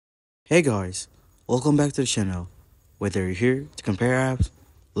Hey guys, welcome back to the channel. Whether you're here to compare apps,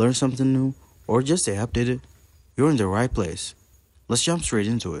 learn something new, or just stay updated, you're in the right place. Let's jump straight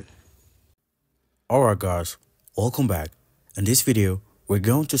into it. Alright guys, welcome back. In this video, we're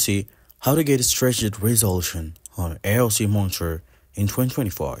going to see how to get a stretched resolution on an ALC monitor in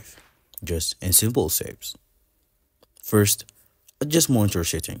 2025, just in simple steps. First, adjust monitor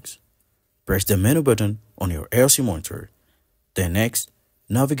settings. Press the menu button on your ALC monitor. Then next,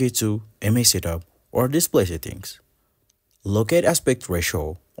 navigate to image setup or display settings. Locate aspect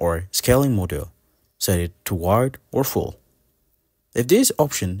ratio or scaling model. Set it to wide or full. If this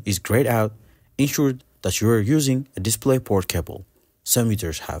option is grayed out, ensure that you are using a DisplayPort cable. Some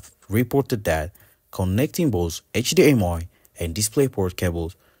users have reported that connecting both HDMI and DisplayPort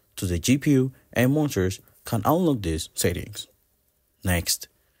cables to the GPU and monitors can unlock these settings. Next,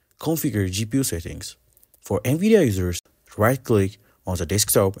 configure GPU settings. For Nvidia users, right-click on the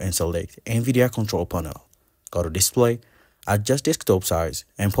desktop and select Nvidia Control Panel. Go to Display, adjust desktop size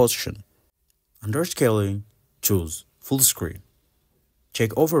and position. Under Scaling, choose Fullscreen.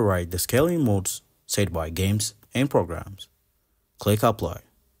 Check Override the scaling modes set by games and programs. Click Apply.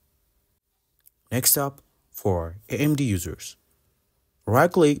 Next up, for AMD users,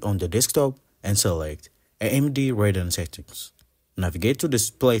 right-click on the desktop and select AMD Radeon settings. Navigate to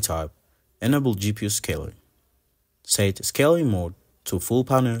Display type, enable GPU scaling. Set scaling mode to full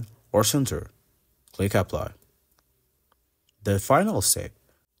panel or center. Click Apply. The final step,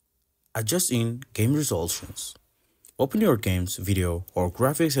 adjust in game resolutions. Open your game's video or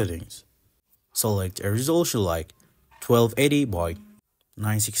graphics settings. Select a resolution like 1280 by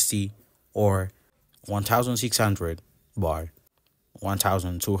 960 or 1600 by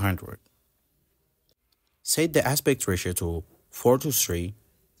 1200. Set the aspect ratio to 4:3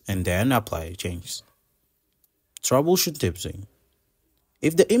 and then apply changes. Troubleshoot tips.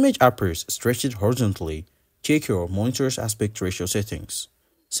 If the image appears stretched horizontally, check your monitor's aspect ratio settings.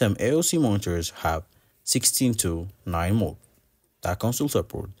 Some AOC monitors have 16:9 mode that console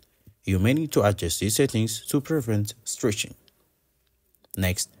support. You may need to adjust these settings to prevent stretching.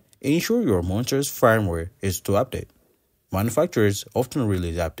 Next, ensure your monitor's firmware is to update. Manufacturers often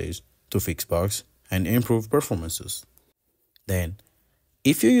release updates to fix bugs and improve performances. Then,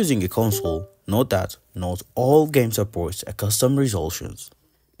 if you're using a console, note that not all games support a custom resolutions.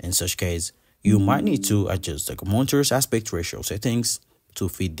 In such case, you might need to adjust the monitor's aspect ratio settings to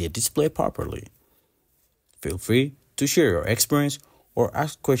fit the display properly. Feel free to share your experience or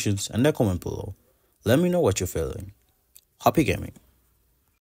ask questions in the comment below. Let me know what you're feeling. Happy gaming!